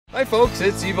Hi folks,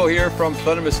 it's Evo here from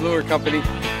Thundermist Lure Company,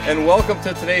 and welcome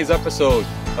to today's episode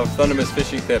of Thundermist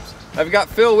Fishing Tips. I've got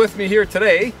Phil with me here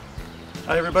today.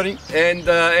 Hi everybody. And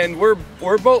we're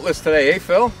boatless today, eh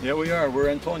Phil? Yeah, we are. We're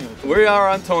Antonio today. We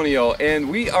are Antonio, and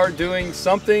we are doing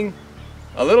something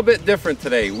a little bit different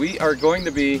today. We are going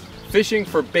to be fishing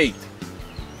for bait.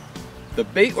 The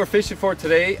bait we're fishing for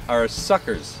today are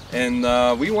suckers, and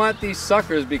we want these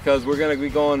suckers because we're going to be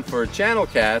going for channel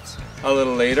cats a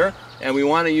little later, and we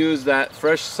want to use that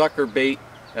fresh sucker bait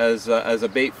as a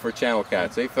bait for channel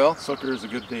cats, eh Phil? Sucker is a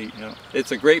good bait, yeah.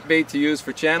 It's a great bait to use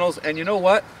for channels, and you know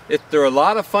what? They're a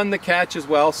lot of fun to catch as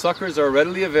well. Suckers are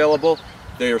readily available.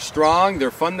 They are strong,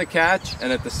 they're fun to catch,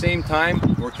 and at the same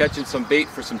time, we're catching some bait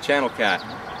for some channel cat.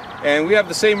 And we have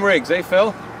the same rigs, eh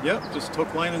Phil? Yep, just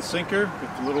hook, line, and sinker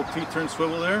with the little T-turn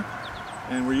swivel there.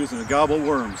 And we're using a gob of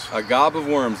worms. A gob of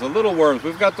worms, the little worms.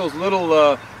 We've got those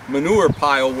little manure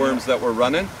pile worms that we're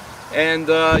running. And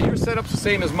your setup's the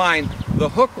same as mine. The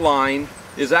hook line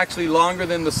is actually longer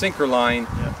than the sinker line,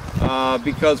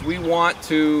 because we want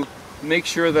to make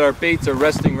sure that our baits are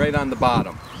resting right on the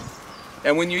bottom.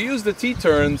 And when you use the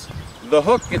T-turns, the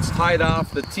hook gets tied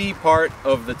off the T part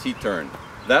of the T-turn.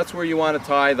 That's where you want to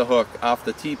tie the hook, off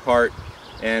the T part,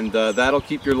 and that'll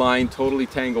keep your line totally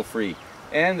tangle free.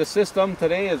 And the system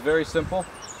today is very simple.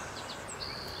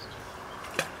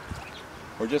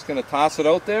 We're just going to toss it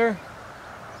out there,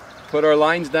 put our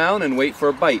lines down, and wait for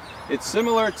a bite. It's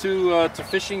similar to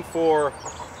fishing for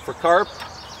carp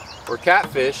or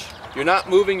catfish. You're not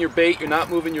moving your bait, you're not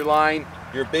moving your line,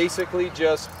 you're basically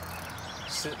just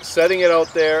setting it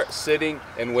out there, sitting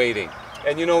and waiting.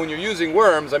 And you know, when you're using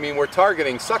worms, I mean, we're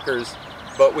targeting suckers,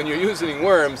 but when you're using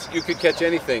worms, you could catch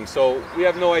anything. So we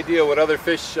have no idea what other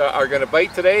fish are going to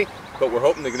bite today, but we're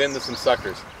hoping to get into some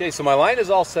suckers. Okay, so my line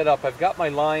is all set up. I've got my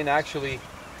line actually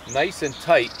nice and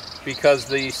tight because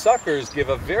the suckers give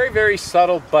a very, very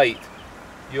subtle bite.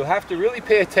 You'll have to really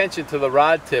pay attention to the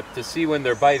rod tip to see when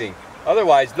they're biting.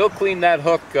 Otherwise, they'll clean that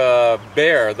hook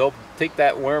bare. They'll take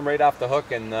that worm right off the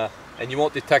hook, and you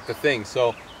won't detect a thing.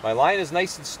 So my line is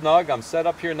nice and snug. I'm set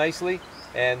up here nicely,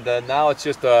 and now it's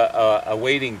just a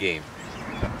waiting game.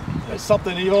 There's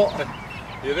something, Evo.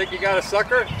 You think you got a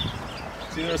sucker?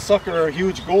 It's either a sucker or a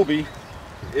huge goby.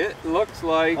 It looks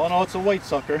like... Oh no, it's a white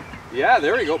sucker. Yeah,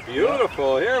 there we go.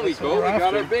 Beautiful. Here we go. We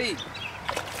got our bait.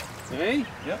 Hey?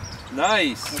 Yep.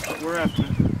 Nice. That's what we're after.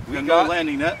 We got no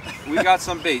landing net. We got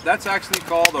some bait. That's actually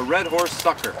called a red horse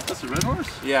sucker. That's a red horse?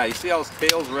 Yeah, you see how his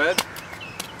tail's red?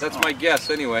 That's my guess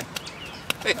anyway.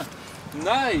 Hey,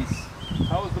 nice.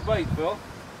 How was the bite, Phil?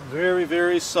 Very,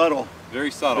 very subtle.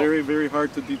 Very subtle. Very, very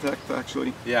hard to detect,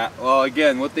 actually. Yeah, well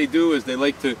again, what they do is they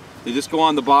just go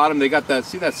on the bottom. They got that,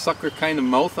 see that sucker kind of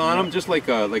mouth on them, just like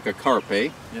a carp, eh?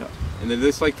 Yeah. And they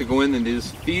just like to go in and they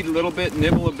just feed a little bit,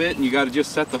 nibble a bit, and you got to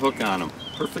just set the hook on them.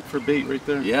 Perfect for bait right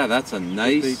there. Yeah, that's a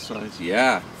nice bait size.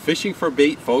 Yeah, fishing for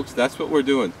bait, folks. That's what we're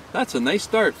doing. That's a nice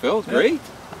start, Phil. Yeah. Great.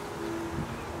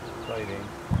 Exciting.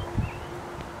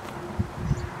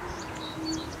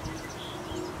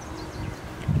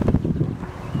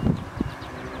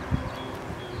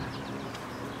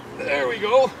 There we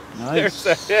go. Nice. There's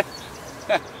the hit.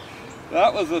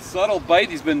 That was a subtle bite.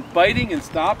 He's been biting and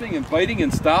stopping and biting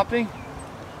and stopping.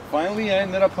 Finally, I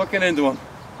ended up hooking into him.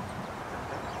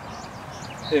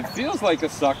 It feels like a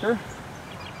sucker.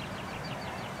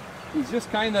 He's just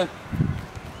kind of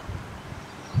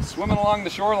swimming along the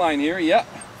shoreline here. Yep.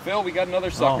 Phil, we got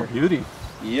another sucker. Oh, beauty.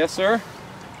 Yes, sir.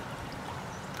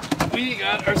 We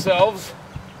got ourselves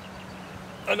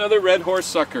another red horse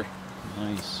sucker.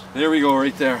 Nice. There we go,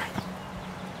 right there.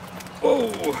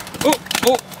 Oh, oh,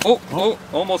 oh, oh, oh,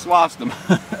 almost lost him.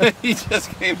 He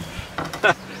just came.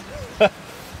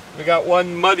 We got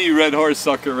one muddy red horse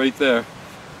sucker right there.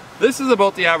 This is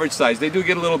about the average size. They do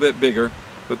get a little bit bigger,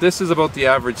 but this is about the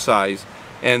average size.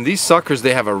 And these suckers,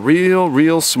 they have a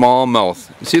real small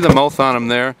mouth. You see the mouth on them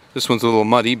there? This one's a little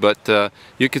muddy, but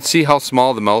you can see how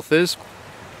small the mouth is.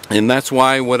 And that's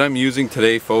why what I'm using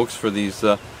today, folks, for these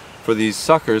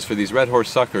suckers, for these red horse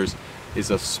suckers, is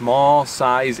a small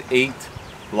size 8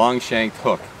 long shanked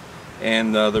hook.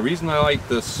 And the reason I like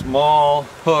the small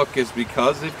hook is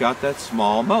because they've got that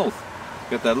small mouth.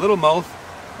 Got that little mouth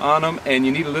on them, and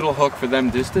you need a little hook for them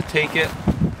just to take it,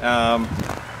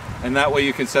 and that way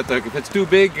you can set the hook. If it's too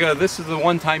big, this is the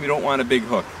one time you don't want a big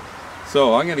hook.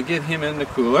 So I'm going to get him in the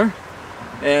cooler,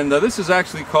 and this is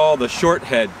actually called the short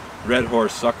head red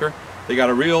horse sucker. They got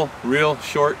a real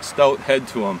short, stout head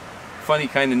to them. Funny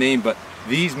kind of name, but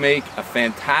these make a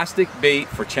fantastic bait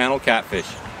for channel catfish.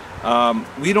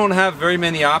 We don't have very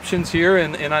many options here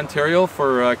in Ontario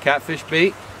for catfish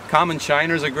bait. Common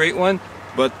Shiner is a great one.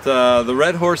 but the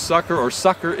red horse sucker or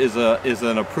sucker is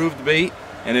an approved bait,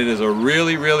 and it is a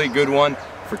really, really good one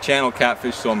for channel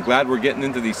catfish. So I'm glad we're getting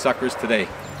into these suckers today.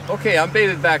 Okay, I'm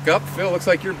baited back up. Phil, looks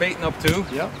like you're baiting up too.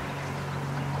 Yep.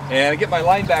 And I get my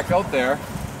line back out there.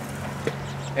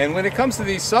 And when it comes to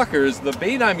these suckers, the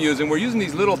bait I'm using, we're using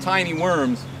these little tiny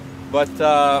worms, but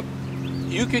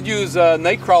you could use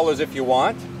night crawlers if you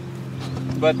want,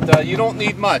 but you don't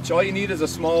need much. All you need is a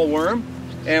small worm.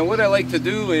 And what I like to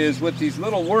do is with these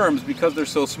little worms, because they're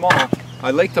so small,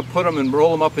 I like to put them and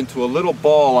roll them up into a little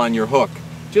ball on your hook.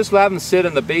 Just have them sit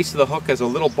on the base of the hook as a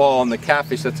little ball on the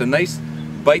catfish. That's a nice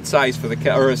bite size for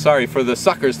the for the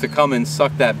suckers to come and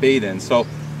suck that bait in. So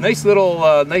nice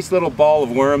little ball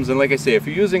of worms. And like I say, if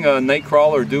you're using a night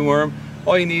crawler or dew worm,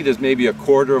 all you need is maybe a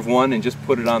quarter of one and just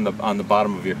put it on the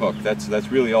bottom of your hook.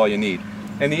 That's really all you need.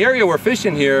 And the area we're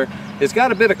fishing here has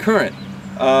got a bit of current.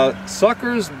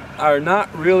 Suckers are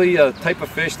not really a type of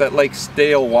fish that like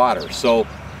stale water. So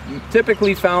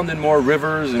typically found in more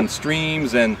rivers and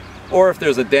streams, or if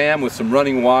there's a dam with some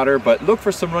running water. But look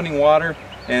for some running water,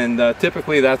 and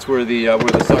typically that's where the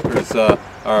suckers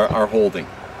are holding.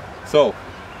 So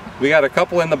we got a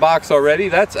couple in the box already.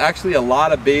 That's actually a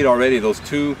lot of bait already. Those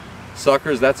 2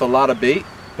 suckers, that's a lot of bait.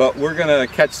 But we're gonna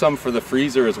catch some for the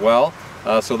freezer as well,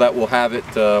 so that we'll have it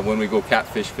when we go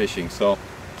catfish fishing. So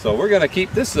we're gonna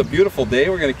keep, this is a beautiful day.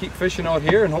 We're gonna keep fishing out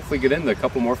here and hopefully get into a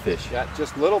couple more fish. Yeah,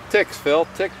 just little ticks, Phil.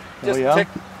 Tick, just tick,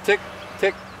 tick,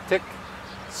 tick, tick.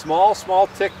 Small, small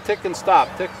tick, tick and stop,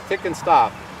 tick, tick and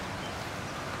stop.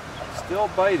 Still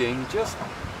biting, just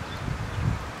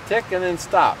tick and then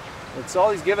stop. That's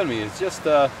all he's giving me. It's just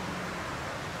a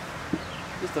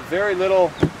very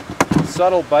little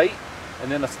subtle bite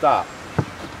and then a stop.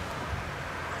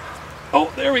 Oh,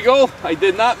 there we go. I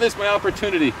did not miss my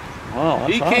opportunity. Wow,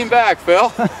 he awesome. Came back, Phil.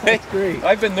 That's great.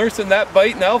 I've been nursing that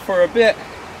bite now for a bit.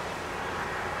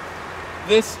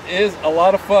 This is a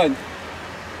lot of fun.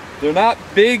 They're not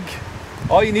big.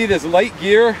 All you need is light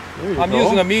gear. I'm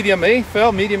using a medium,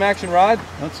 Phil? Medium action rod.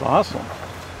 That's awesome.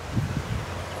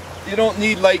 You don't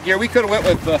need light gear. We could have went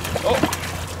with,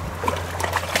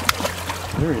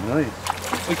 Very nice.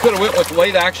 We could have went with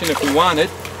light action if we wanted.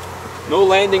 No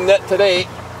landing net today.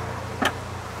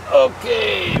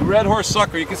 Okay, red horse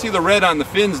sucker. You can see the red on the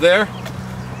fins there.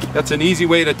 That's an easy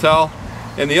way to tell.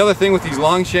 And the other thing with these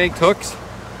long shanked hooks,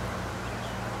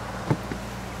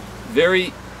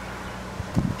 very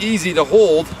easy to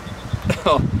hold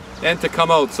and to come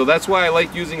out. So that's why I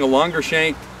like using a longer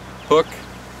shanked hook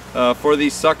for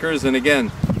these suckers. And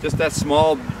again, just that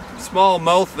small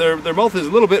mouth. Their mouth is a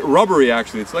little bit rubbery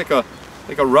actually. It's like a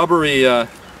rubbery, I don't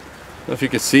know if you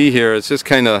can see here, it's just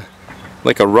kind of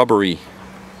like a rubbery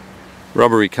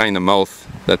kind of mouth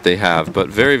that they have, but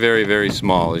very, very, very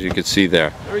small, as you can see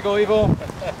there. There we go, Evo.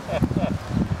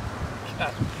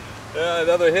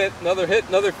 Another hit,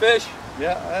 another fish.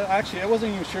 Yeah, actually, I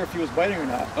wasn't even sure if he was biting or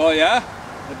not. Oh yeah?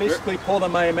 I basically pulled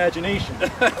on my imagination.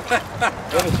 But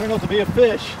it turned out to be a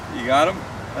fish. You got him?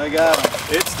 I got him.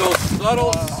 It's those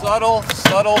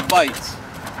subtle bites.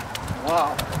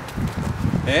 Wow.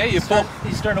 Hey, he's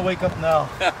starting to wake up now.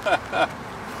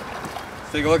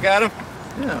 Take a look at him.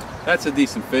 Yeah. That's a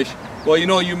decent fish. Well, you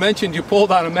know, you mentioned you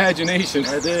pulled on imagination.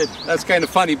 I did. That's kind of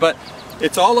funny, but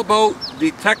it's all about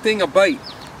detecting a bite.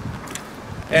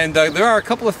 And there are a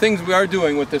couple of things we are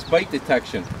doing with this bite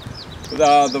detection.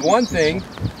 The one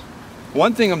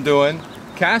thing I'm doing,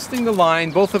 casting the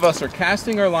line, both of us are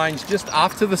casting our lines just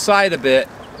off to the side a bit,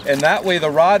 and that way the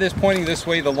rod is pointing this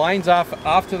way, the line's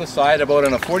off to the side about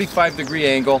on a 45-degree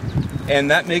angle,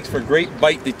 and that makes for great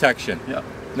bite detection. Yeah.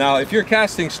 Now, if you're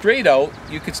casting straight out,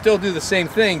 you could still do the same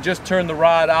thing, just turn the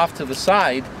rod off to the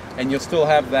side, and you'll still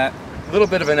have that little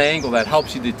bit of an angle that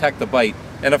helps you detect the bite.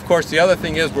 And of course, the other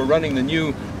thing is we're running the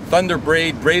new Thunder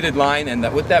Braid braided line,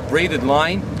 and with that braided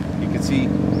line, you can see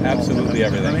absolutely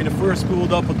everything. I mean, if we were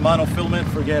spooled up with monofilament,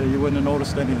 forget it, you wouldn't have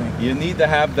noticed anything. You need to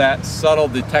have that subtle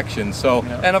detection. So,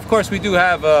 yeah. And of course, we do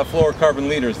have fluorocarbon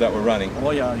leaders that we're running.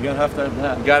 Oh yeah, you gotta have to have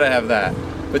that. You gotta have that.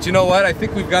 But you know what? I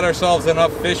think we've got ourselves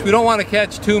enough fish. We don't want to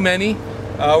catch too many.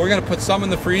 We're going to put some in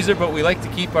the freezer, but we like to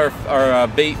keep our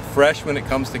bait fresh when it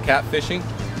comes to catfishing.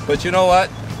 But you know what?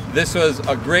 This was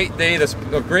a great day,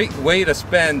 a great way to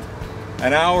spend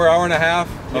an hour and a half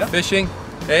of fishing.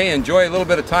 Hey, enjoy a little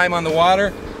bit of time on the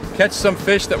water, catch some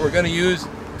fish that we're going to use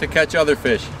to catch other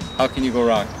fish. How can you go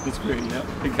wrong? It's great, yeah.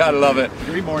 You gotta love it.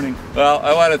 Great morning. Well,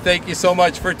 I want to thank you so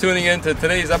much for tuning in to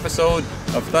today's episode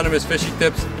of Thundermist Fishing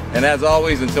Tips. And as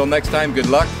always, until next time, good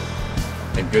luck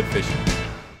and good fishing.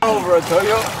 Over, I tell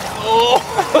you. Oh,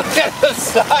 look at the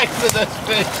size of this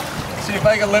fish. See if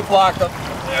I can lip lock them.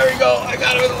 There we go. I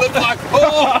got it with a lip lock.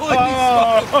 Holy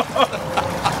smokes.